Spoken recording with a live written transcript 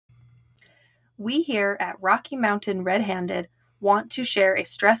We here at Rocky Mountain Red-Handed want to share a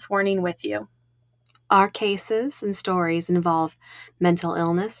stress warning with you. Our cases and stories involve mental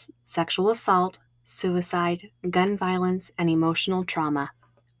illness, sexual assault, suicide, gun violence, and emotional trauma.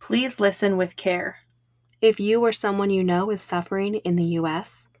 Please listen with care. If you or someone you know is suffering in the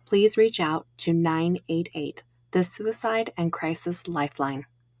U.S., please reach out to 988, the Suicide and Crisis Lifeline.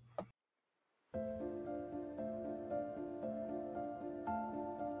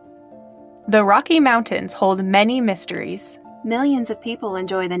 The Rocky Mountains hold many mysteries. Millions of people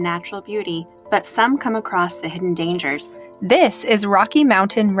enjoy the natural beauty, but some come across the hidden dangers. This is Rocky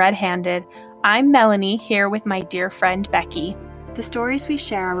Mountain Red-Handed. I'm Melanie, here with my dear friend Becky. The stories we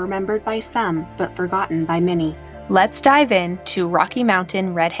share are remembered by some, but forgotten by many. Let's dive in to Rocky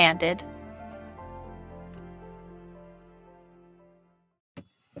Mountain Red-Handed.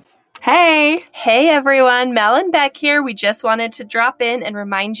 Hey! Hey everyone, Mel and Beck here. We just wanted to drop in and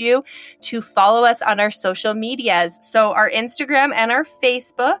remind you to follow us on our social medias. So our Instagram and our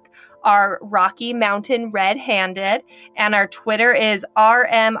Facebook are Rocky Mountain Red-Handed, and our Twitter is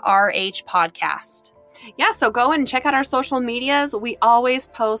RMRH Podcast. Yeah, so go and check out our social medias. We always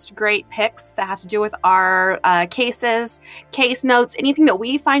post great pics that have to do with our cases, case notes, anything that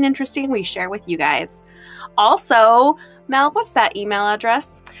we find interesting, we share with you guys. Also, Mel, what's that email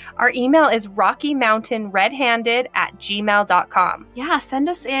address? Our email is rockymountainredhanded@gmail.com. Yeah, send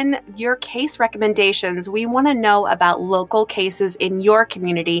us in your case recommendations. We want to know about local cases in your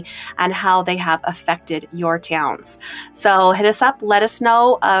community and how they have affected your towns. So hit us up. Let us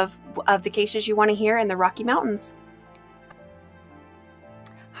know of the cases you want to hear in the Rocky Mountains.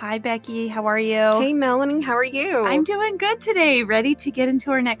 Hi, Becky. How are you? Hey, Melanie. How are you? I'm doing good today. Ready to get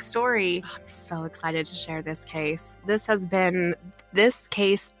into our next story. I'm so excited to share this case. This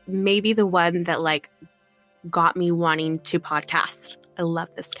case may be the one that got me wanting to podcast. I love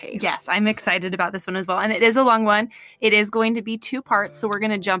this case. Yes, I'm excited about this one as well. And it is a long one. It is going to be 2 parts, so we're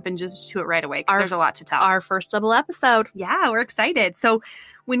going to jump in just to it right away because there's a lot to tell. Our first double episode. Yeah, we're excited. So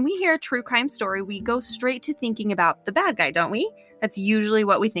when we hear a true crime story, we go straight to thinking about the bad guy, don't we? That's usually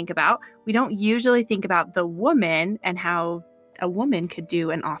what we think about. We don't usually think about the woman and how a woman could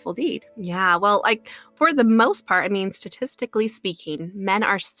do an awful deed. Yeah, well, for the most part, statistically speaking, men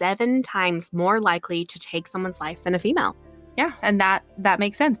are 7 times more likely to take someone's life than a female. Yeah, and that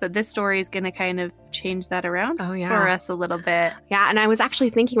makes sense. But this story is going to kind of change that around for us a little bit. Yeah, and I was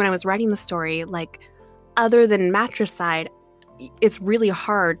actually thinking when I was writing the story, other than matricide, it's really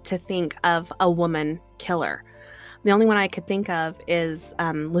hard to think of a woman killer. The only one I could think of is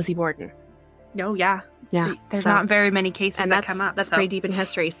Lizzie Borden. Oh, yeah. Yeah. There's not very many cases that come up. That's pretty deep in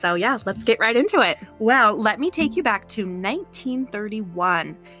history. So, yeah, let's get right into it. Well, let me take you back to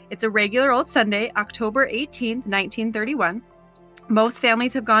 1931. It's a regular old Sunday, October 18th, 1931. Most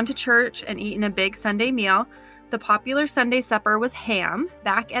families have gone to church and eaten a big Sunday meal. The popular Sunday supper was ham.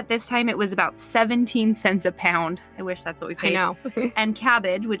 Back at this time, it was about 17 cents a pound. I wish that's what we paid. I know. And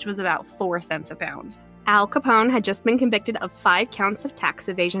cabbage, which was about 4 cents a pound. Al Capone had just been convicted of 5 counts of tax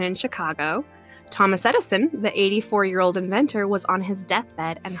evasion in Chicago. Thomas Edison, the 84-year-old inventor, was on his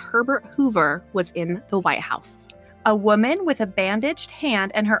deathbed, and Herbert Hoover was in the White House. A woman with a bandaged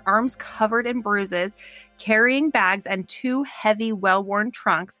hand and her arms covered in bruises, carrying bags and 2 heavy, well-worn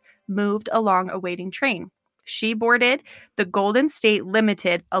trunks, moved along a waiting train. She boarded the Golden State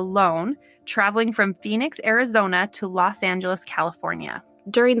Limited alone, traveling from Phoenix, Arizona to Los Angeles, California.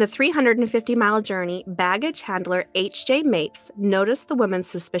 During the 350-mile journey, baggage handler H.J. Mapes noticed the woman's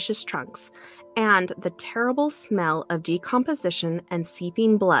suspicious trunks, and the terrible smell of decomposition and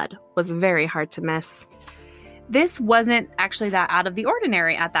seeping blood was very hard to miss. This wasn't actually that out of the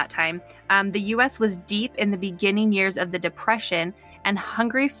ordinary at that time. The U.S. was deep in the beginning years of the Depression, and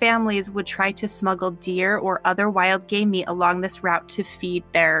hungry families would try to smuggle deer or other wild game meat along this route to feed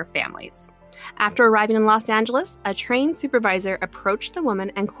their families. After arriving in Los Angeles, a train supervisor approached the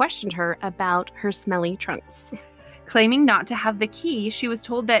woman and questioned her about her smelly trunks. Claiming not to have the key, she was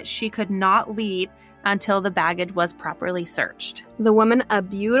told that she could not leave until the baggage was properly searched. The woman, a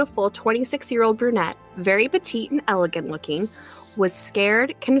beautiful 26-year-old brunette, very petite and elegant looking, was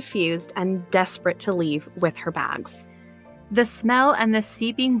scared, confused, and desperate to leave with her bags. The smell and the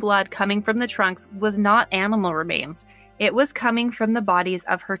seeping blood coming from the trunks was not animal remains. It was coming from the bodies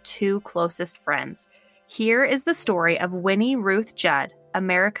of her 2 closest friends. Here is the story of Winnie Ruth Judd,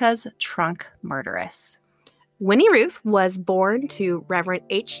 America's trunk murderess. Winnie Ruth was born to Reverend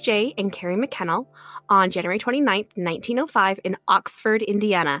H.J. and Carrie McKennell on January 29, 1905 in Oxford,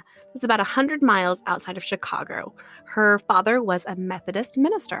 Indiana. That's about 100 miles outside of Chicago. Her father was a Methodist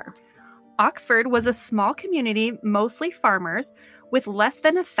minister. Oxford was a small community, mostly farmers, with less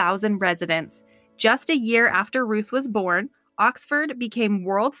than 1,000 residents. Just a year after Ruth was born, Oxford became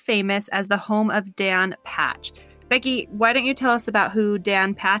world famous as the home of Dan Patch. Becky, why don't you tell us about who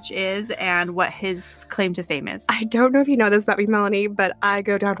Dan Patch is and what his claim to fame is? I don't know if you know this about me, Melanie, but I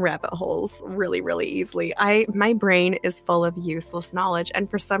go down rabbit holes really, really easily. My brain is full of useless knowledge,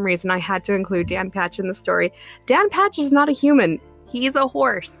 and for some reason I had to include Dan Patch in the story. Dan Patch is not a human. He's a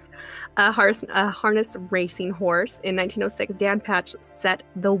horse, a harness racing horse. In 1906, Dan Patch set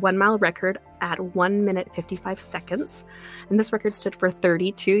the 1-mile record at 1 minute 55 seconds, and this record stood for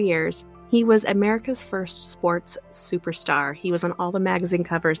 32 years. He was America's first sports superstar. He was on all the magazine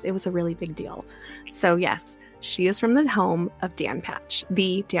covers. It was a really big deal. So yes, she is from the home of Dan Patch,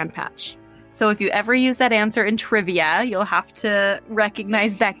 the Dan Patch. So if you ever use that answer in trivia, you'll have to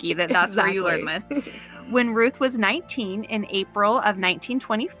recognize Becky, that's Exactly. where you learn this. When Ruth was 19 in April of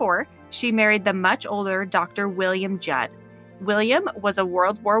 1924, she married the much older Dr. William Judd. William was a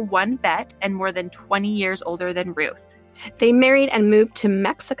World War I vet and more than 20 years older than Ruth. They married and moved to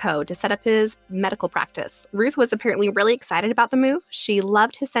Mexico to set up his medical practice. Ruth was apparently really excited about the move. She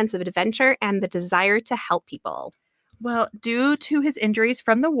loved his sense of adventure and the desire to help people. Well, due to his injuries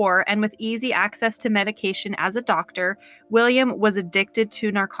from the war and with easy access to medication as a doctor, William was addicted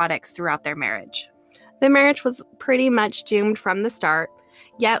to narcotics throughout their marriage. The marriage was pretty much doomed from the start.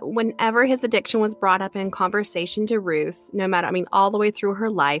 Yet, whenever his addiction was brought up in conversation to Ruth, all the way through her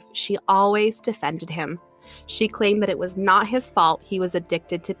life, she always defended him. She claimed that it was not his fault he was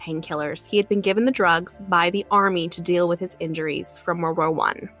addicted to painkillers. He had been given the drugs by the army to deal with his injuries from World War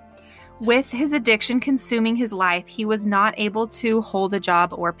I. With his addiction consuming his life, he was not able to hold a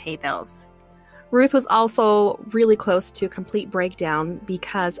job or pay bills. Ruth was also really close to a complete breakdown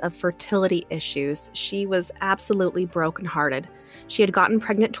because of fertility issues. She was absolutely brokenhearted. She had gotten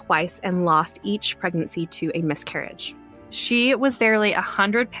pregnant twice and lost each pregnancy to a miscarriage. She was barely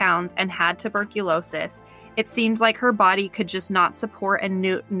 100 pounds and had tuberculosis. It seemed like her body could just not support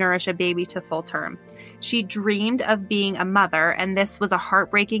and nourish a baby to full term. She dreamed of being a mother, and this was a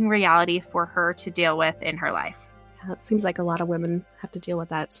heartbreaking reality for her to deal with in her life. Yeah, it seems like a lot of women have to deal with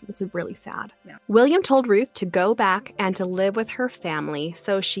that. It's really sad. Yeah. William told Ruth to go back and to live with her family,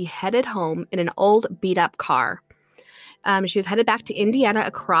 so she headed home in an old beat-up car. She was headed back to Indiana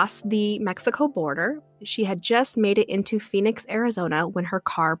across the Mexico border. She had just made it into Phoenix, Arizona when her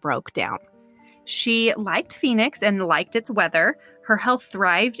car broke down. She liked Phoenix and liked its weather. Her health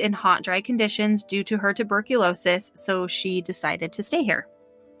thrived in hot, dry conditions due to her tuberculosis, so she decided to stay here.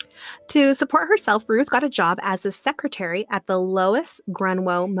 To support herself, Ruth got a job as a secretary at the Lois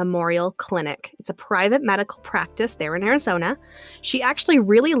Grunwo Memorial Clinic. It's a private medical practice there in Arizona. She actually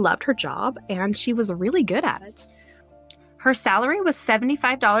really loved her job, and she was really good at it. Her salary was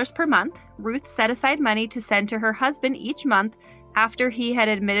 $75 per month. Ruth set aside money to send to her husband each month after he had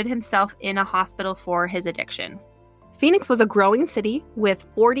admitted himself in a hospital for his addiction. Phoenix was a growing city with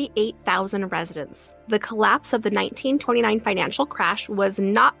 48,000 residents. The collapse of the 1929 financial crash was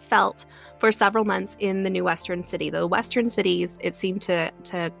not felt for several months in the new Western city. The Western cities, it seemed to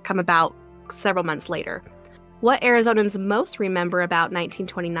come about several months later. What Arizonans most remember about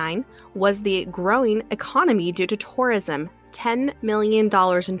 1929 was the growing economy due to tourism. $10 million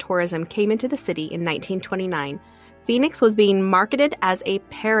in tourism came into the city in 1929. Phoenix was being marketed as a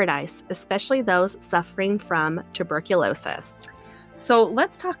paradise, especially those suffering from tuberculosis. So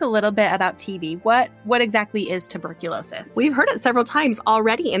let's talk a little bit about TB. What exactly is tuberculosis? We've heard it several times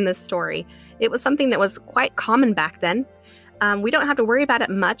already in this story. It was something that was quite common back then. We don't have to worry about it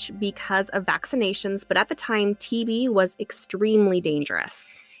much because of vaccinations, but at the time, TB was extremely dangerous.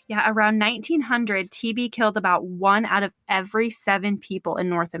 Yeah, around 1900, TB killed about 1 out of every 7 people in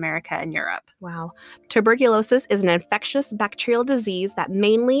North America and Europe. Wow. Tuberculosis is an infectious bacterial disease that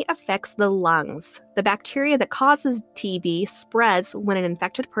mainly affects the lungs. The bacteria that causes TB spreads when an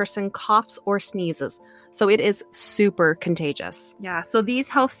infected person coughs or sneezes, so it is super contagious. Yeah, so these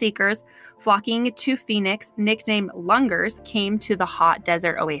health seekers flocking to Phoenix, nicknamed lungers, came to the hot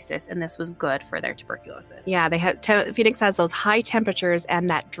desert oasis, and this was good for their tuberculosis. Yeah, Phoenix has those high temperatures, and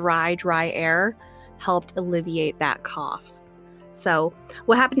that dry air helped alleviate that cough. So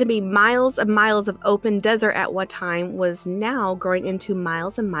what happened to be miles and miles of open desert at one time was now growing into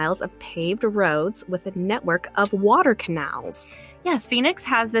miles and miles of paved roads with a network of water canals. Yes, Phoenix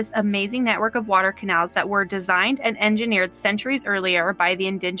has this amazing network of water canals that were designed and engineered centuries earlier by the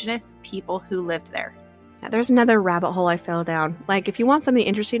indigenous people who lived there. There's another rabbit hole I fell down. Like, if you want something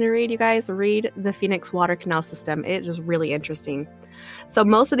interesting to read, you guys, read the Phoenix Water Canal System. It is really interesting. So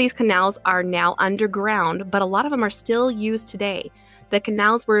most of these canals are now underground, but a lot of them are still used today. The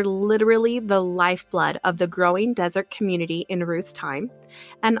canals were literally the lifeblood of the growing desert community in Ruth's time,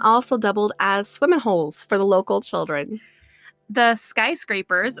 and also doubled as swimming holes for the local children. The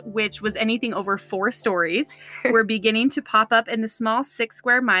skyscrapers, which was anything over 4 stories, were beginning to pop up in the small 6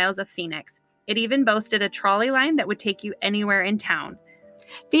 square miles of Phoenix. It even boasted a trolley line that would take you anywhere in town.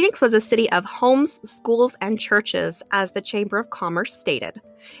 Phoenix was a city of homes, schools, and churches, as the Chamber of Commerce stated.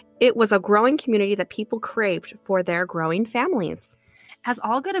 It was a growing community that people craved for their growing families. As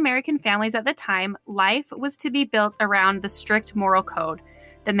all good American families at the time, life was to be built around the strict moral code.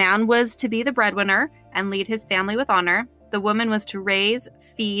 The man was to be the breadwinner and lead his family with honor. The woman was to raise,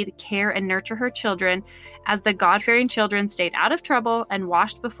 feed, care, and nurture her children, as the God-fearing children stayed out of trouble and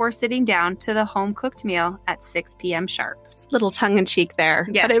washed before sitting down to the home-cooked meal at 6 p.m. sharp. It's a little tongue-in-cheek there.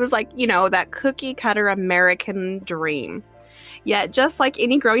 Yes. But it was like, that cookie-cutter American dream. Yet, just like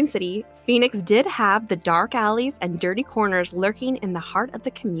any growing city, Phoenix did have the dark alleys and dirty corners lurking in the heart of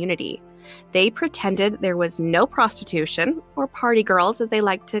the community. They pretended there was no prostitution, or party girls, as they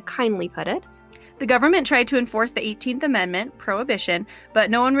like to kindly put it. The government tried to enforce the 18th Amendment, prohibition, but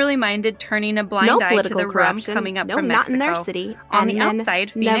no one really minded turning a blind eye to the rum coming up from Mexico. Not in their city. On the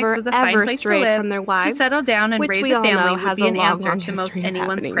outside, Phoenix was a fine place to live, from their wives, to settle down and raise a family would be an answer to most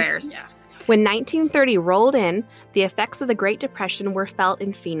anyone's prayers. Yes. When 1930 rolled in, the effects of the Great Depression were felt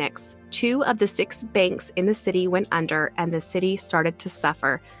in Phoenix. 2 of the 6 banks in the city went under, and the city started to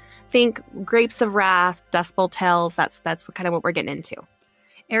suffer. Think Grapes of Wrath, Dust Bowl Tales, that's kind of what we're getting into.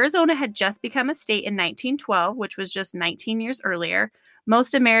 Arizona had just become a state in 1912, which was just 19 years earlier.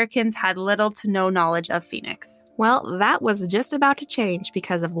 Most Americans had little to no knowledge of Phoenix. Well, that was just about to change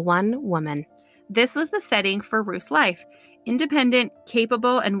because of one woman. This was the setting for Ruth's life. Independent,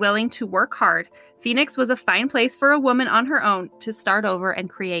 capable, and willing to work hard, Phoenix was a fine place for a woman on her own to start over and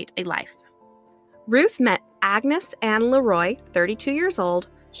create a life. Ruth met Agnes Ann Leroy, 32 years old.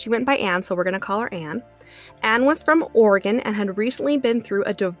 She went by Ann, so we're going to call her Ann. Ann was from Oregon and had recently been through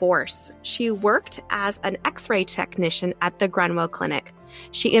a divorce. She worked as an X-ray technician at the Grunwell Clinic.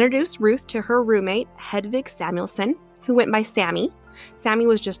 She introduced Ruth to her roommate, Hedvig Samuelson, who went by Sammy. Sammy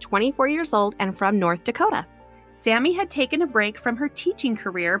was just 24 years old and from North Dakota. Sammy had taken a break from her teaching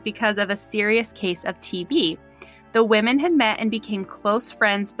career because of a serious case of TB. The women had met and became close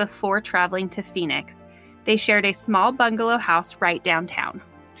friends before traveling to Phoenix. They shared a small bungalow house right downtown.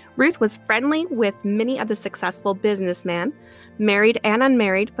 Ruth was friendly with many of the successful businessmen, married and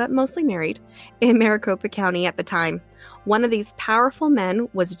unmarried, but mostly married, in Maricopa County at the time. One of these powerful men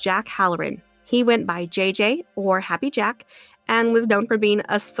was Jack Halloran. He went by JJ or Happy Jack and was known for being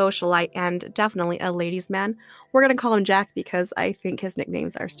a socialite and definitely a ladies' man. We're going to call him Jack because I think his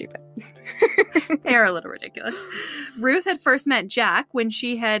nicknames are stupid. They are a little ridiculous. Ruth had first met Jack when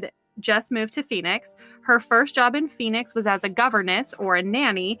she had just moved to Phoenix. Her first job in Phoenix was as a governess or a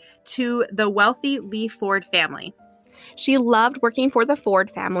nanny to the wealthy Lee Ford family. She loved working for the Ford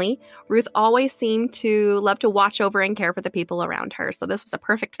family. Ruth always seemed to love to watch over and care for the people around her, so this was a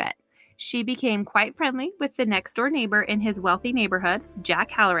perfect fit. She became quite friendly with the next-door neighbor in his wealthy neighborhood, Jack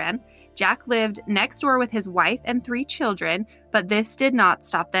Halloran. Jack lived next door with his wife and 3 children, but this did not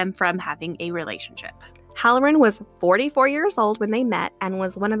stop them from having a relationship. Halloran was 44 years old when they met and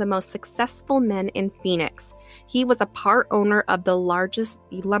was one of the most successful men in Phoenix. He was a part owner of the largest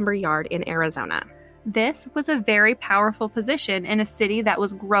lumber yard in Arizona. This was a very powerful position in a city that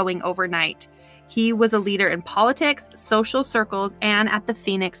was growing overnight. He was a leader in politics, social circles, and at the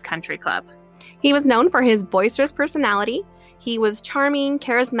Phoenix Country Club. He was known for his boisterous personality. He was charming,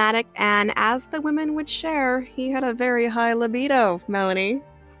 charismatic, and as the women would share, he had a very high libido, Melanie.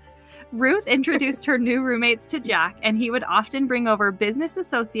 Ruth introduced her new roommates to Jack, and he would often bring over business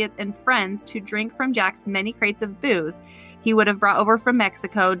associates and friends to drink from Jack's many crates of booze he would have brought over from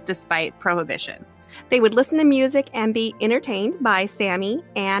Mexico despite prohibition. They would listen to music and be entertained by Sammy,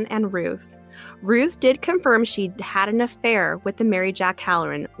 Ann, and Ruth. Ruth did confirm she'd had an affair with the married Jack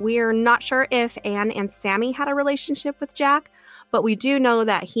Halloran. We're not sure if Ann and Sammy had a relationship with Jack, but we do know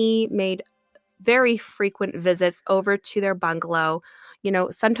that he made very frequent visits over to their bungalow,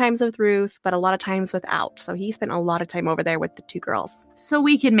 sometimes with Ruth, but a lot of times without. So he spent a lot of time over there with the 2 girls. So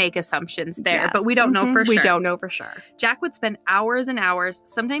we can make assumptions there, yes. But we don't know for sure. We don't know for sure. Jack would spend hours and hours,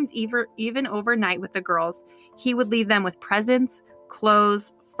 sometimes even overnight with the girls. He would leave them with presents,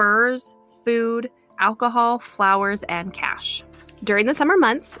 clothes, furs, food, alcohol, flowers, and cash. During the summer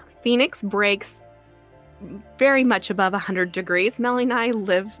months, Phoenix breaks very much above 100 degrees. Melanie and I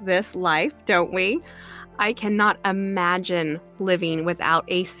live this life, don't we? I cannot imagine living without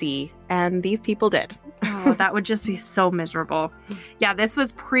AC, and these people did. Oh, that would just be so miserable. Yeah, this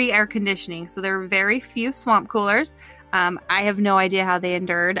was pre-air conditioning, so there were very few swamp coolers. I have no idea how they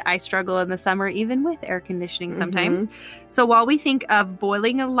endured. I struggle in the summer even with air conditioning sometimes. So while we think of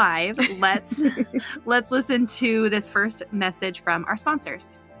boiling alive, let's listen to this first message from our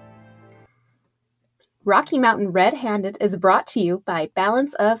sponsors. Rocky Mountain Red-Handed is brought to you by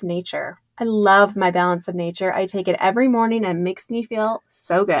Balance of Nature. I love my Balance of Nature. I take it every morning and it makes me feel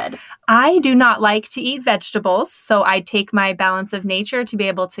so good. I do not like to eat vegetables, so I take my Balance of Nature to be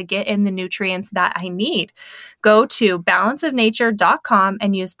able to get in the nutrients that I need. Go to balanceofnature.com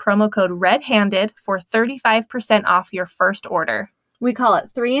and use promo code REDHANDED for 35% off your first order. We call it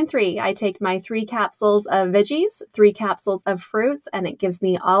 3 and 3. I take my 3 capsules of veggies, 3 capsules of fruits, and it gives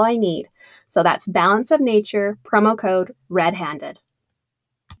me all I need. So that's Balance of Nature, promo code REDHANDED.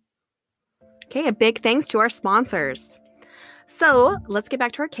 Okay, a big thanks to our sponsors. So let's get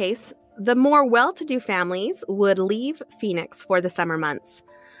back to our case. The more well-to-do families would leave Phoenix for the summer months.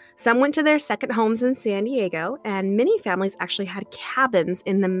 Some went to their second homes in San Diego, and many families actually had cabins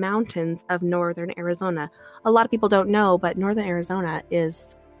in the mountains of northern Arizona. A lot of people don't know, but northern Arizona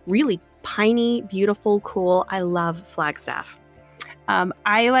is really piney, beautiful, cool. I love Flagstaff.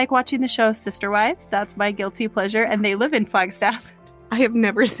 I like watching the show Sister Wives. That's my guilty pleasure, and they live in Flagstaff. I have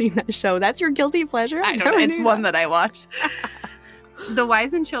never seen that show. That's your guilty pleasure? I don't know. It's one that I watch. The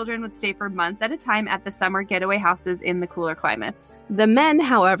wives and children would stay for months at a time at the summer getaway houses in the cooler climates. The men,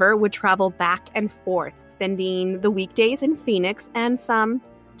 however, would travel back and forth, spending the weekdays in Phoenix and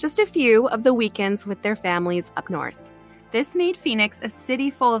just a few of the weekends with their families up north. This made Phoenix a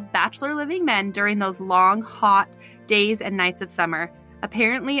city full of bachelor living men during those long, hot days and nights of summer.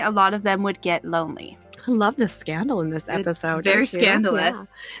 Apparently, a lot of them would get lonely. I love the scandal in this episode. Very scandalous. Yeah.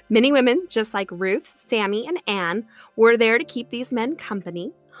 Many women, just like Ruth, Sammy, and Anne, were there to keep these men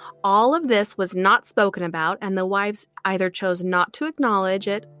company. All of this was not spoken about, and the wives either chose not to acknowledge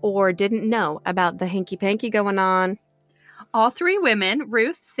it or didn't know about the hanky-panky going on. All 3 women,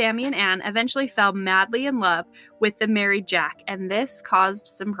 Ruth, Sammy, and Anne, eventually fell madly in love with the married Jack, and this caused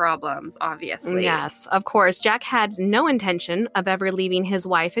some problems, obviously. Yes, of course. Jack had no intention of ever leaving his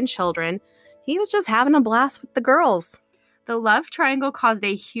wife and children. He was just having a blast with the girls. The love triangle caused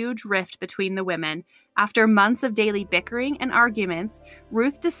a huge rift between the women. After months of daily bickering and arguments,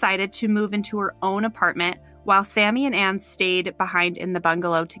 Ruth decided to move into her own apartment while Sammy and Anne stayed behind in the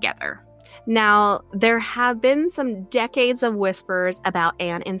bungalow together. Now, there have been some decades of whispers about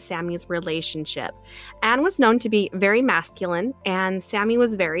Anne and Sammy's relationship. Anne was known to be very masculine, and Sammy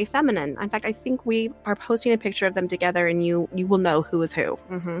was very feminine. In fact, I think we are posting a picture of them together, and you will know who is who.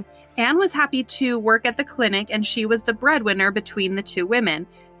 Anne was happy to work at the clinic, and she was the breadwinner between the 2 women.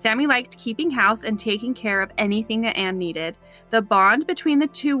 Sammy liked keeping house and taking care of anything that Anne needed. The bond between the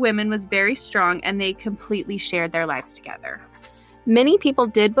 2 women was very strong, and they completely shared their lives together. Many people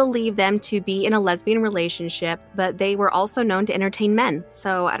did believe them to be in a lesbian relationship, but they were also known to entertain men.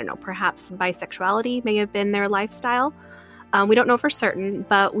 So, I don't know, perhaps bisexuality may have been their lifestyle. We don't know for certain,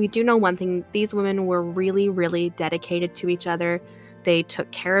 but we do know one thing. These women were really, really dedicated to each other. They took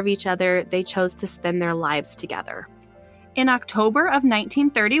care of each other. They chose to spend their lives together. In October of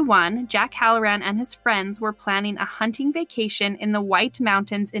 1931, Jack Halloran and his friends were planning a hunting vacation in the White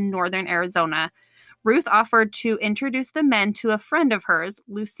Mountains in northern Arizona. Ruth offered to introduce the men to a friend of hers,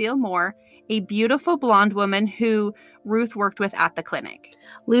 Lucille Moore, a beautiful blonde woman who Ruth worked with at the clinic.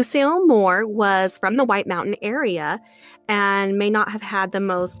 Lucille Moore was from the White Mountain area and may not have had the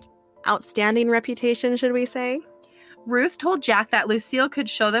most outstanding reputation, should we say? Ruth told Jack that Lucille could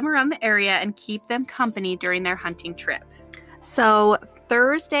show them around the area and keep them company during their hunting trip. So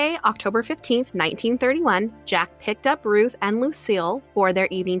Thursday, October 15th, 1931, Jack picked up Ruth and Lucille for their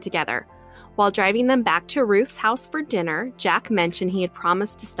evening together. While driving them back to Ruth's house for dinner, Jack mentioned he had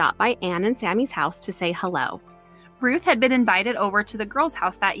promised to stop by Anne and Sammy's house to say hello. Ruth had been invited over to the girls'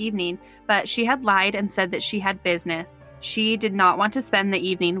 house that evening, but she had lied and said that she had business. She did not want to spend the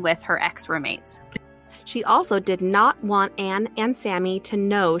evening with her ex-roommates. She also did not want Anne and Sammy to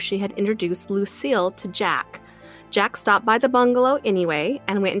know she had introduced Lucille to Jack. Jack stopped by the bungalow anyway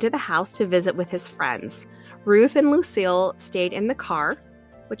and went into the house to visit with his friends. Ruth and Lucille stayed in the car,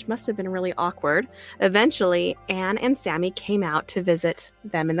 which must have been really awkward. Eventually, Anne and Sammy came out to visit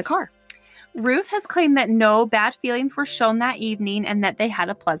them in the car. Ruth has claimed that no bad feelings were shown that evening and that they had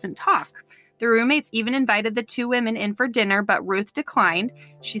a pleasant talk. The roommates even invited the 2 women in for dinner, but Ruth declined.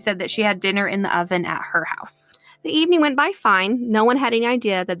 She said that she had dinner in the oven at her house. The evening went by fine. No one had any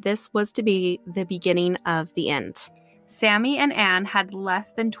idea that this was to be the beginning of the end. Sammy and Anne had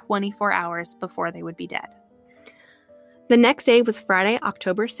less than 24 hours before they would be dead. The next day was Friday,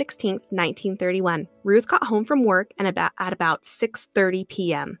 October 16th, 1931. Ruth got home from work at about 6:30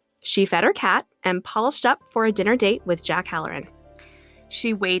 p.m. She fed her cat and polished up for a dinner date with Jack Halloran.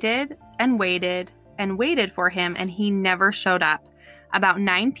 She waited and waited and waited for him, and he never showed up. About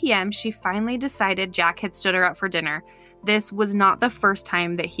 9 p.m., she finally decided Jack had stood her up for dinner. This was not the first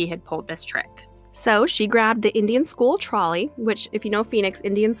time that he had pulled this trick. So she grabbed the Indian School trolley, which, if you know Phoenix,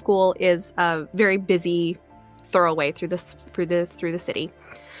 Indian School is a very busy thoroughway through the city.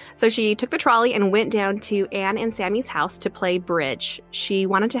 So she took the trolley and went down to Anne and Sammy's house to play bridge. She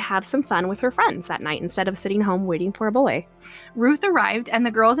wanted to have some fun with her friends that night instead of sitting home waiting for a boy. Ruth arrived, and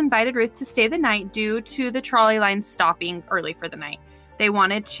the girls invited Ruth to stay the night due to the trolley line stopping early for the night. They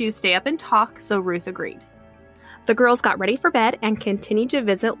wanted to stay up and talk, so Ruth agreed. The girls got ready for bed and continued to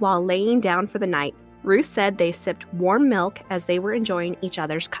visit while laying down for the night. Ruth said they sipped warm milk as they were enjoying each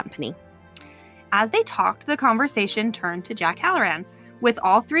other's company. As they talked, the conversation turned to Jack Halloran. With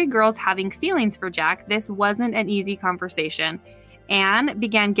all three girls having feelings for Jack, this wasn't an easy conversation. Anne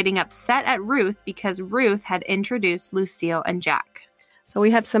began getting upset at Ruth because Ruth had introduced Lucille and Jack. So we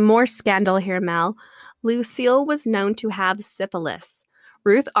have some more scandal here, Mel. Lucille was known to have syphilis.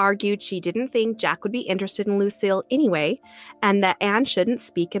 Ruth argued she didn't think Jack would be interested in Lucille anyway, and that Anne shouldn't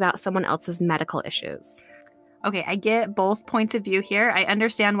speak about someone else's medical issues. Okay, I get both points of view here. I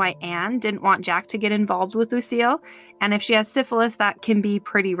understand why Anne didn't want Jack to get involved with Lucille, and if she has syphilis, that can be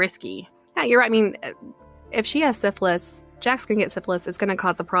pretty risky. Yeah, you're right. I mean, if she has syphilis, Jack's going to get syphilis. It's going to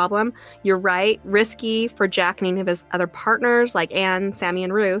cause a problem. You're right. Risky for Jack and any of his other partners like Anne, Sammy,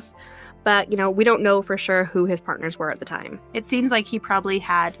 and Ruth. But, we don't know for sure who his partners were at the time. It seems like he probably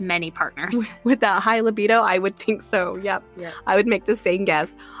had many partners. With that high libido, I would think so. Yep. I would make the same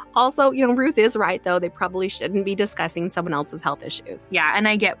guess. Also, Ruth is right, though. They probably shouldn't be discussing someone else's health issues.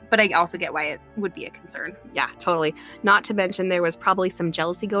 Yeah, but I also get why it would be a concern. Yeah, totally. Not to mention there was probably some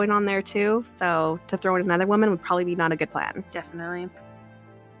jealousy going on there, too. So to throw in another woman would probably be not a good plan. Definitely.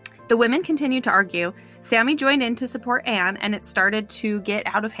 The women continued to argue. Sammy joined in to support Anne, and it started to get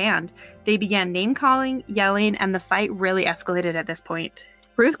out of hand. They began name-calling, yelling, and the fight really escalated at this point.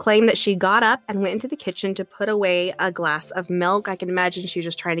 Ruth claimed that she got up and went into the kitchen to put away a glass of milk. I can imagine she was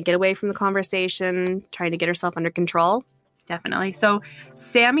just trying to get away from the conversation, trying to get herself under control. Definitely. So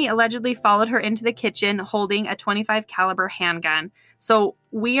Sammy allegedly followed her into the kitchen holding a .25 caliber handgun. So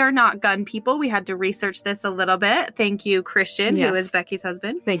we are not gun people. We had to research this a little bit. Thank you, Christian, who is Becky's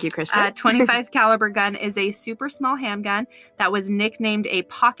husband. Thank you, Christian. A .25 caliber gun is a super small handgun that was nicknamed a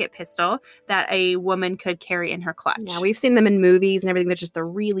pocket pistol that a woman could carry in her clutch. Yeah, we've seen them in movies and everything. They're just the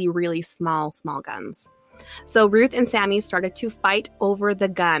really, really small guns. So Ruth and Sammy started to fight over the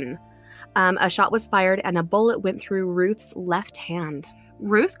gun. A shot was fired and a bullet went through Ruth's left hand.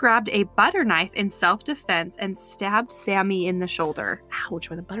 Ruth grabbed a butter knife in self-defense and stabbed Sammy in the shoulder.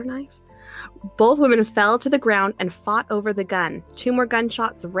 Ouch, with a butter knife? Both women fell to the ground and fought over the gun. 2 more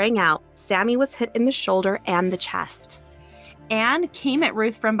gunshots rang out. Sammy was hit in the shoulder and the chest. Anne came at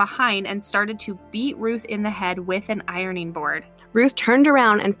Ruth from behind and started to beat Ruth in the head with an ironing board. Ruth turned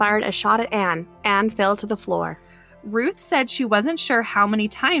around and fired a shot at Anne. Anne fell to the floor. Ruth said she wasn't sure how many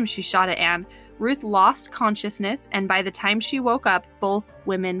times she shot at Anne. Ruth lost consciousness, and by the time she woke up, both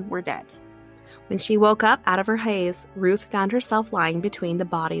women were dead. When she woke up out of her haze, Ruth found herself lying between the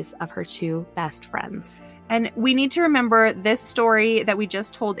bodies of her 2 best friends. And we need to remember this story that we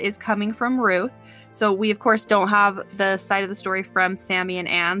just told is coming from Ruth. So we, of course, don't have the side of the story from Sammy and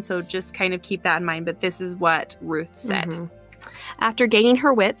Anne, so just kind of keep that in mind. But this is what Ruth said. Mm-hmm. After gaining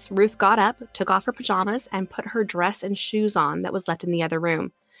her wits, Ruth got up, took off her pajamas, and put her dress and shoes on that was left in the other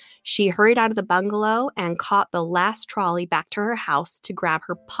room. She hurried out of the bungalow and caught the last trolley back to her house to grab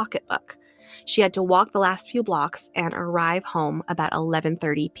her pocketbook. She had to walk the last few blocks and arrive home about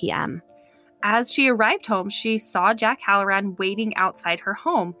 11:30 p.m. As she arrived home, she saw Jack Halloran waiting outside her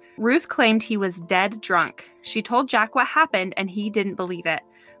home. Ruth claimed he was dead drunk. She told Jack what happened, and he didn't believe it.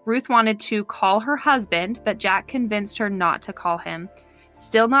 Ruth wanted to call her husband, but Jack convinced her not to call him.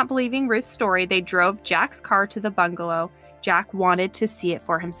 Still not believing Ruth's story, they drove Jack's car to the bungalow. Jack wanted to see it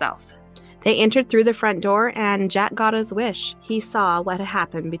for himself. They entered through the front door, and Jack got his wish. He saw what had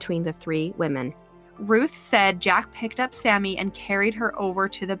happened between the 3 women. Ruth said Jack picked up Sammy and carried her over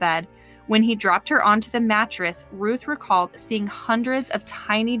to the bed. When he dropped her onto the mattress, Ruth recalled seeing hundreds of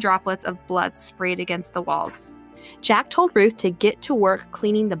tiny droplets of blood sprayed against the walls. Jack told Ruth to get to work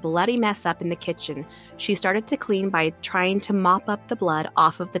cleaning the bloody mess up in the kitchen. She started to clean by trying to mop up the blood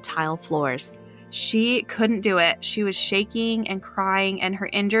off of the tile floors. She couldn't do it. She was shaking and crying, and her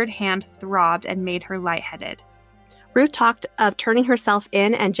injured hand throbbed and made her lightheaded. Ruth talked of turning herself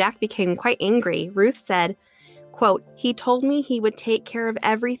in, and Jack became quite angry. Ruth said, quote, "He told me he would take care of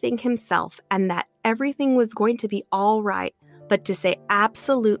everything himself and that everything was going to be all right, but to say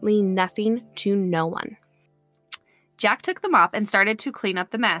absolutely nothing to no one." Jack took the mop and started to clean up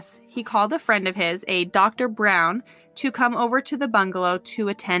the mess. He called a friend of his, a Dr. Brown, to come over to the bungalow to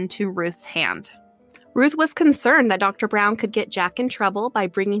attend to Ruth's hand. Ruth was concerned that Dr. Brown could get Jack in trouble by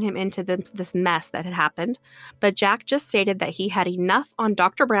bringing him into this mess that had happened, but Jack just stated that he had enough on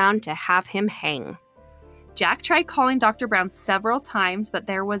Dr. Brown to have him hang. Jack tried calling Dr. Brown several times, but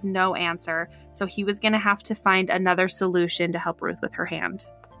there was no answer, so he was going to have to find another solution to help Ruth with her hand.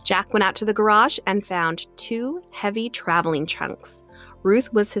 Jack went out to the garage and found 2 heavy traveling trunks.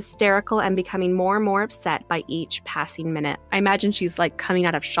 Ruth was hysterical and becoming more and more upset by each passing minute. I imagine she's like coming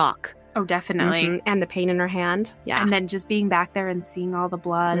out of shock. Oh, definitely. Mm-hmm. And the pain in her hand. Yeah. And then just being back there and seeing all the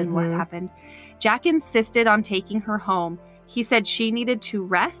blood and what happened. Jack insisted on taking her home. He said she needed to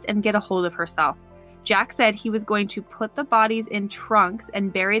rest and get a hold of herself. Jack said he was going to put the bodies in trunks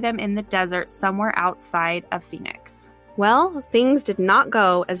and bury them in the desert somewhere outside of Phoenix. Well, things did not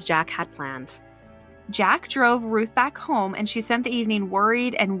go as Jack had planned. Jack drove Ruth back home, and she spent the evening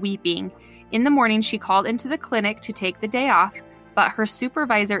worried and weeping. In the morning, she called into the clinic to take the day off, but her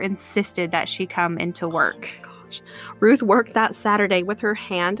supervisor insisted that she come into work. Oh my gosh. Ruth worked that Saturday with her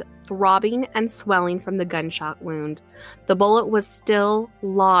hand throbbing and swelling from the gunshot wound. The bullet was still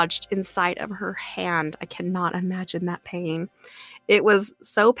lodged inside of her hand. I cannot imagine that pain. It was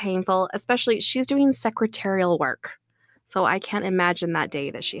so painful, especially she's doing secretarial work. So I can't imagine that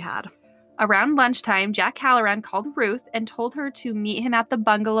day that she had. Around lunchtime, Jack Halloran called Ruth and told her to meet him at the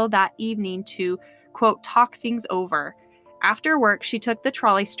bungalow that evening to, quote, talk things over. After work, she took the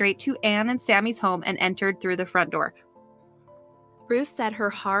trolley straight to Anne and Sammy's home and entered through the front door. Ruth said her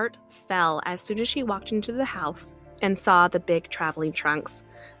heart fell as soon as she walked into the house and saw the big traveling trunks.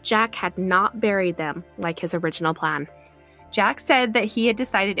 Jack had not buried them like his original plan. Jack said that he had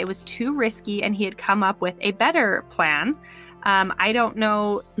decided it was too risky and he had come up with a better plan. I don't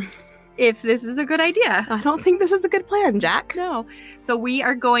know if this is a good idea. I don't think this is a good plan, Jack. No. So we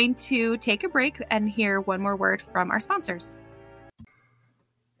are going to take a break and hear one more word from our sponsors.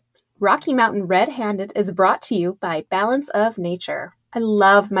 Rocky Mountain Red-Handed is brought to you by Balance of Nature. I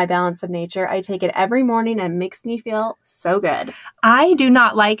love my Balance of Nature. I take it every morning and it makes me feel so good. I do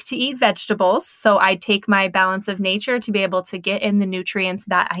not like to eat vegetables, so I take my Balance of Nature to be able to get in the nutrients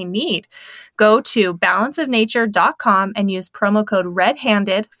that I need. Go to balanceofnature.com and use promo code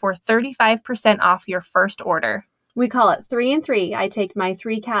REDHANDED for 35% off your first order. We call it 3 and 3. I take my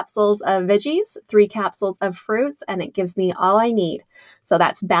 3 capsules of veggies, 3 capsules of fruits, and it gives me all I need. So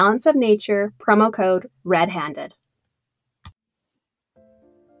that's Balance of Nature, promo code REDHANDED.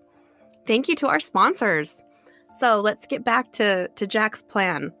 Thank you to our sponsors. So let's get back to Jack's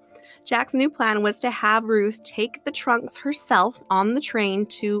plan. Jack's new plan was to have Ruth take the trunks herself on the train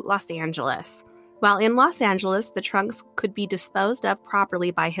to Los Angeles. While in Los Angeles, the trunks could be disposed of properly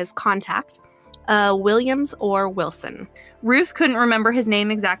by his contact, Williams or Wilson. Ruth couldn't remember his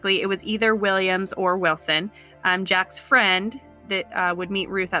name exactly. It was either Williams or Wilson. Jack's friend that would meet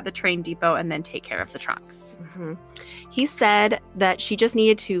Ruth at the train depot and then take care of the trunks. Mm-hmm. He said that she just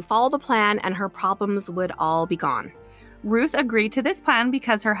needed to follow the plan and her problems would all be gone. Ruth agreed to this plan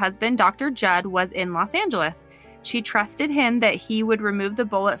because her husband, Dr. Judd, was in Los Angeles. She trusted him that he would remove the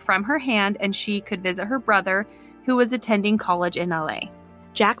bullet from her hand and she could visit her brother, who was attending college in LA.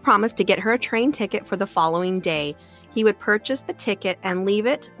 Jack promised to get her a train ticket for the following day. He would purchase the ticket and leave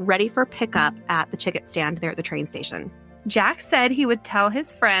it ready for pickup at the ticket stand there at the train station. Jack said he would tell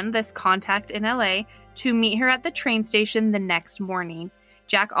his friend, this contact in LA, to meet her at the train station the next morning.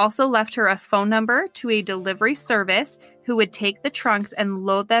 Jack also left her a phone number to a delivery service who would take the trunks and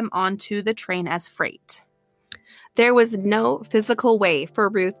load them onto the train as freight. There was no physical way for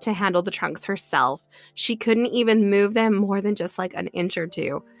Ruth to handle the trunks herself. She couldn't even move them more than just like an inch or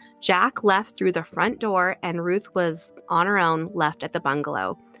two. Jack left through the front door and Ruth was on her own left at the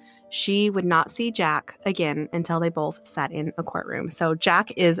bungalow. She would not see Jack again until they both sat in a courtroom. So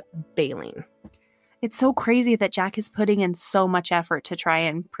Jack is bailing. It's so crazy that Jack is putting in so much effort to try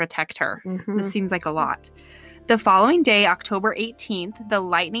and protect her. Mm-hmm. This seems like a lot. The following day, October 18th, the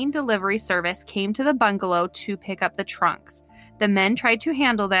Lightning delivery service came to the bungalow to pick up the trunks. The men tried to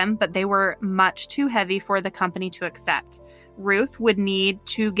handle them, but they were much too heavy for the company to accept. Ruth would need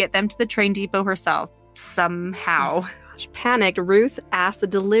to get them to the train depot herself, somehow. Panicked, Ruth asked the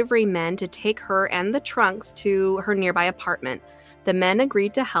delivery men to take her and the trunks to her nearby apartment. The men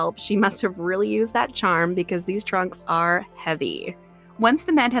agreed to help. She must have really used that charm because these trunks are heavy. Once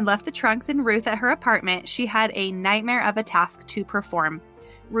the men had left the trunks and Ruth at her apartment, she had a nightmare of a task to perform.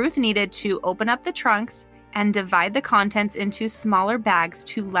 Ruth needed to open up the trunks and divide the contents into smaller bags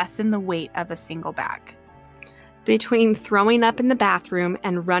to lessen the weight of a single bag. Between throwing up in the bathroom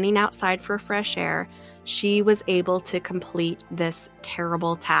and running outside for fresh air, she was able to complete this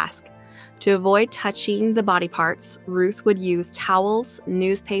terrible task. To avoid touching the body parts, Ruth would use towels,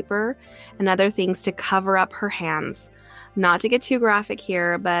 newspaper, and other things to cover up her hands. Not to get too graphic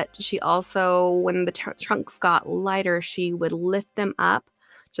here, but she also, when the trunks got lighter, she would lift them up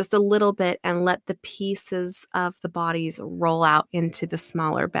just a little bit and let the pieces of the bodies roll out into the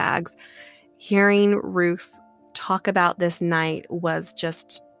smaller bags. Hearing Ruth talk about this night was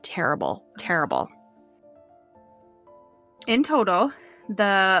just terrible, terrible. In total,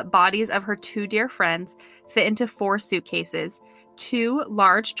 the bodies of her 2 dear friends fit into 4 suitcases, 2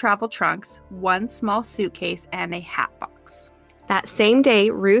 large travel trunks, 1 small suitcase, and a hat box. That same day,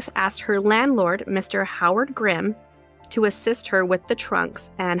 Ruth asked her landlord, Mr. Howard Grimm, to assist her with the trunks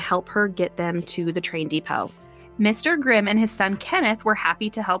and help her get them to the train depot. Mr. Grimm and his son Kenneth were happy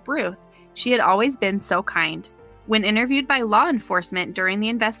to help Ruth. She had always been so kind. When interviewed by law enforcement during the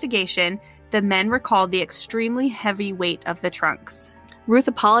investigation, the men recalled the extremely heavy weight of the trunks. Ruth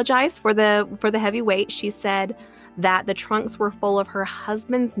apologized for the heavy weight. She said that the trunks were full of her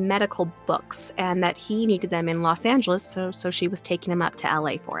husband's medical books and that he needed them in Los Angeles, so she was taking them up to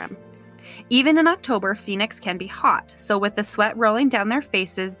LA for him. Even in October, Phoenix can be hot, so with the sweat rolling down their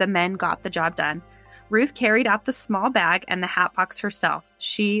faces, the men got the job done. Ruth carried out the small bag and the hat box herself.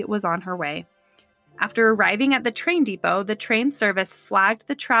 She was on her way. After arriving at the train depot, the train service flagged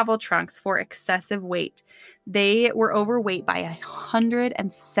the travel trunks for excessive weight. They were overweight by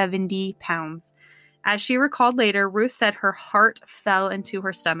 170 pounds. As she recalled later, Ruth said her heart fell into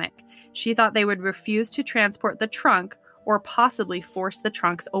her stomach. She thought they would refuse to transport the trunk or possibly force the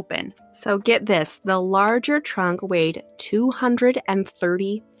trunks open. So get this, the larger trunk weighed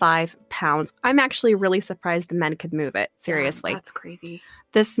 235 pounds. I'm actually really surprised the men could move it, seriously. Yeah, that's crazy.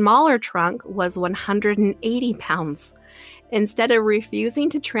 The smaller trunk was 180 pounds. Instead of refusing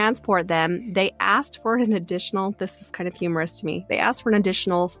to transport them, they asked for an additional, this is kind of humorous to me, they asked for an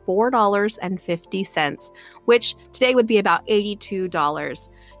additional $4.50, which today would be about $82.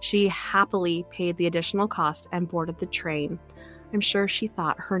 She happily paid the additional cost and boarded the train. I'm sure she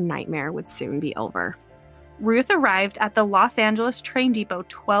thought her nightmare would soon be over. Ruth arrived at the Los Angeles train depot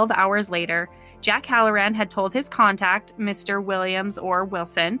 12 hours later. Jack Halloran had told his contact, Mr. Williams or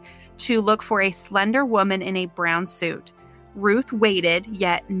Wilson, to look for a slender woman in a brown suit. Ruth waited,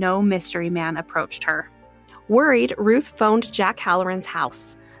 yet no mystery man approached her. Worried, Ruth phoned Jack Halloran's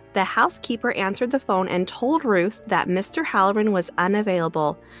house. The housekeeper answered the phone and told Ruth that Mr. Halloran was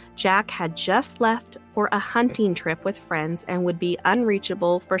unavailable. Jack had just left for a hunting trip with friends and would be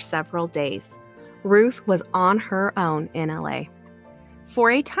unreachable for several days. Ruth was on her own in LA.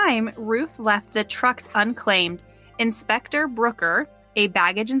 For a time, Ruth left the trucks unclaimed. Inspector Brooker, a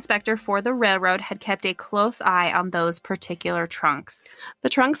baggage inspector for the railroad, had kept a close eye on those particular trunks. The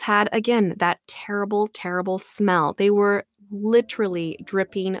trunks had, again, that terrible, terrible smell. They were literally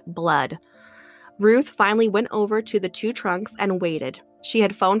dripping blood. Ruth finally went over to the 2 trunks and waited. She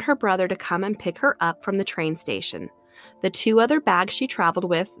had phoned her brother to come and pick her up from the train station. The 2 other bags she traveled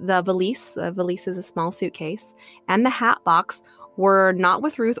with, the valise is a small suitcase, and the hat box, were not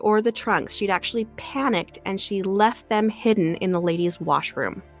with Ruth or the trunks. She'd actually panicked and she left them hidden in the ladies'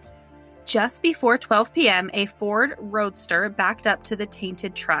 washroom. Just before 12 p.m., a Ford Roadster backed up to the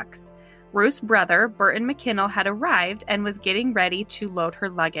tainted trucks. Ruth's brother, Burton McKinnell, had arrived and was getting ready to load her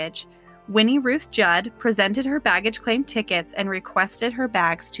luggage. Winnie Ruth Judd presented her baggage claim tickets and requested her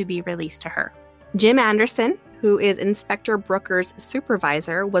bags to be released to her. Jim Anderson, who is Inspector Brooker's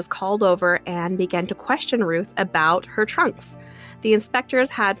supervisor, was called over and began to question Ruth about her trunks. The inspectors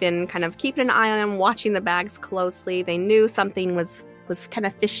had been kind of keeping an eye on him, watching the bags closely. They knew something was kind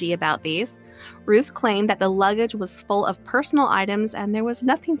of fishy about these. Ruth claimed that the luggage was full of personal items and there was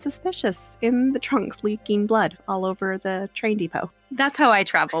nothing suspicious in the trunks leaking blood all over the train depot. That's how I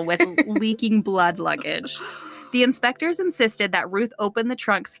travel, with leaking blood luggage. The inspectors insisted that Ruth open the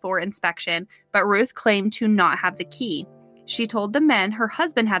trunks for inspection, but Ruth claimed to not have the key. She told the men her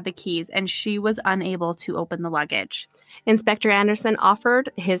husband had the keys and she was unable to open the luggage. Inspector Anderson offered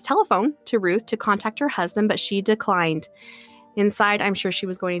his telephone to Ruth to contact her husband, but she declined. Inside, I'm sure she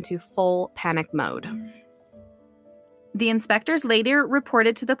was going into full panic mode. The inspectors later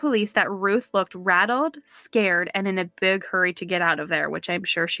reported to the police that Ruth looked rattled, scared, and in a big hurry to get out of there, which I'm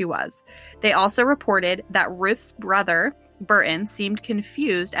sure she was. They also reported that Ruth's brother, Burton, seemed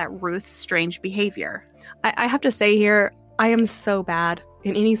confused at Ruth's strange behavior. I have to say here, I am so bad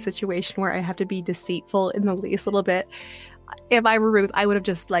in any situation where I have to be deceitful in the least little bit. If I were Ruth, I would have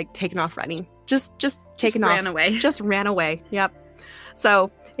just like taken off running. Just taken off. Ran away. Just ran away. Yep. So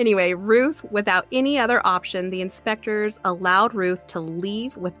anyway, Ruth, without any other option, the inspectors allowed Ruth to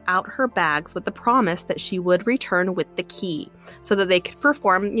leave without her bags with the promise that she would return with the key so that they could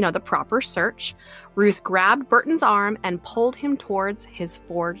perform, the proper search. Ruth grabbed Burton's arm and pulled him towards his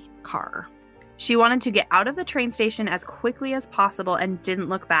Ford car. She wanted to get out of the train station as quickly as possible and didn't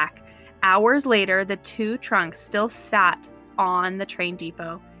look back. Hours later, the two trunks still sat on the train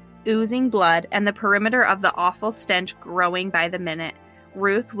depot, oozing blood and the perimeter of the awful stench growing by the minute.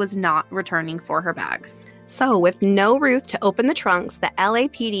 Ruth was not returning for her bags. So, with no Ruth to open the trunks, the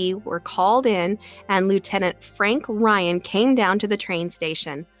LAPD were called in and Lieutenant Frank Ryan came down to the train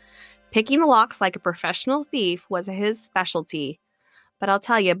station. Picking the locks like a professional thief was his specialty. But I'll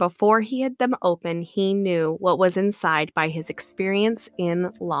tell you, before he had them open, he knew what was inside by his experience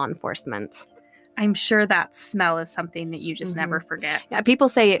in law enforcement. I'm sure that smell is something that you just never forget. Yeah, people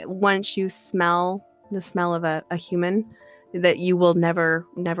say once you smell the smell of a human, that you will never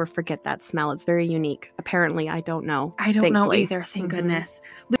forget that smell. It's very unique. Apparently, I don't know. I don't know either, thank goodness.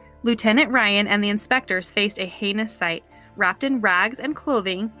 Lieutenant Ryan and the inspectors faced a heinous sight. Wrapped in rags and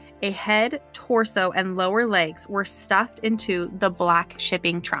clothing, a head, torso, and lower legs were stuffed into the black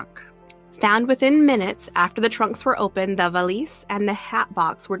shipping trunk. Found within minutes after the trunks were opened, the valise and the hat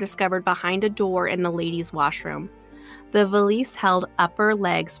box were discovered behind a door in the ladies' washroom. The valise held upper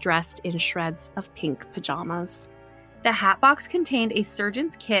legs dressed in shreds of pink pajamas. The hat box contained a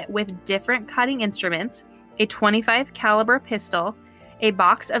surgeon's kit with different cutting instruments, a .25 caliber pistol, a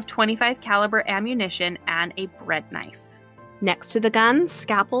box of .25 caliber ammunition, and a bread knife. Next to the gun,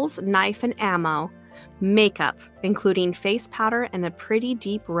 scalpels, knife, and ammo. Makeup, including face powder and a pretty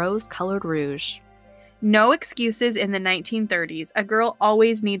deep rose-colored rouge. No excuses in the 1930s. A girl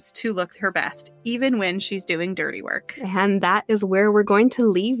always needs to look her best, even when she's doing dirty work. And that is where we're going to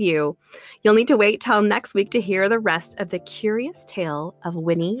leave you. You'll need to wait till next week to hear the rest of the curious tale of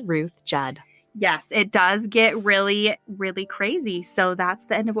Winnie Ruth Judd. Yes, it does get really, really crazy. So that's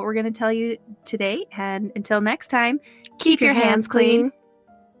the end of what we're going to tell you today. And until next time, keep your hands clean.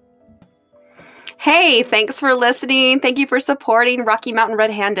 Hey, thanks for listening. Thank you for supporting Rocky Mountain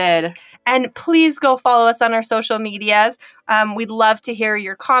Red-Handed. And please go follow us on our social medias. We'd love to hear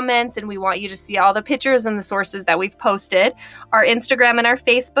your comments, and we want you to see all the pictures and the sources that we've posted. Our Instagram and our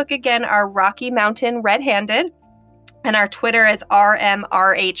Facebook, again, are Rocky Mountain Red-Handed. And our Twitter is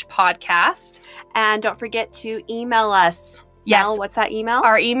RMRH Podcast. And don't forget to email us. Yes. Mel, what's that email?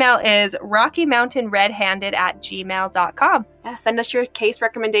 Our email is rockymountainredhanded@gmail.com. Yeah, send us your case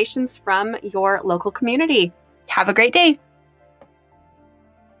recommendations from your local community. Have a great day.